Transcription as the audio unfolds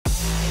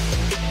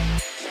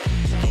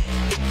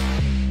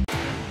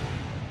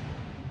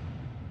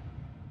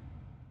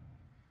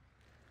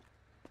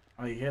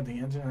Oh, you hear the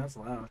engine? That's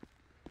loud.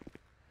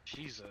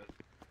 Jesus.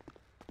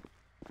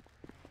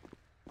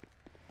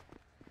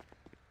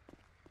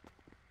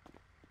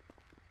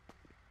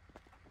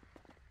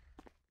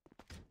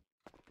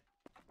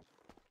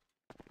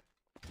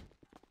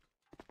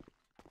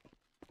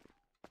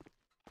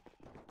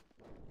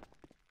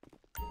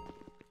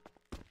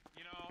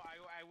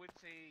 I would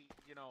say,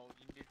 you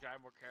need to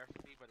drive more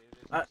carefully, but it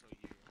is also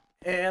you.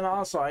 And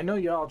also, I know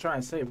y'all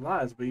trying to save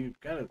lives, but you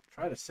gotta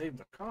try to save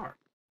the car.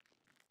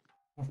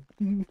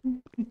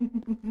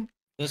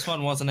 This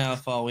one wasn't our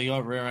fault. We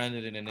got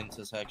rear-ended in an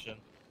intersection.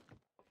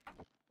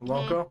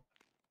 Loco? It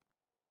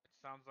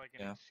sounds like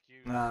an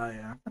excuse.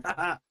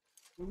 Yeah.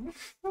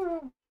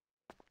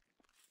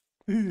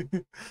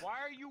 Why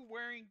are you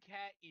wearing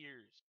cat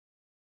ears?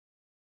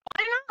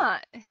 Why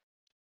not?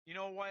 You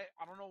know what?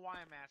 I don't know why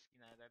I'm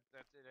asking that.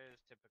 It is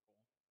typical.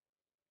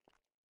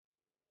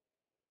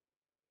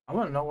 I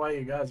want to know why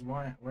you guys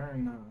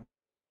wearing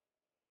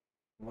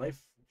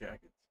life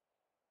jackets.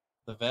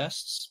 The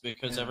vests,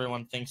 because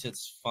everyone thinks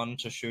it's fun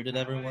to shoot at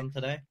everyone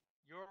today.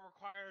 You're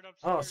required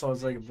upstairs. Oh, so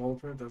it's like a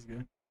bulletproof? That's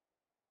good.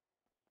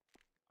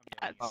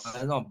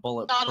 It's not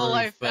bulletproof, not a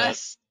life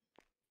vest.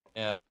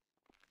 Yeah.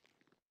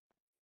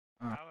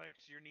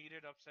 Alex, you're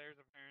needed upstairs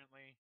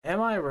apparently.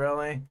 Am I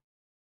really?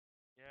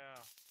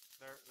 Yeah,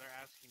 they're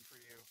asking for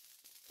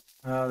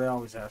you. They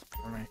always ask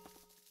for me.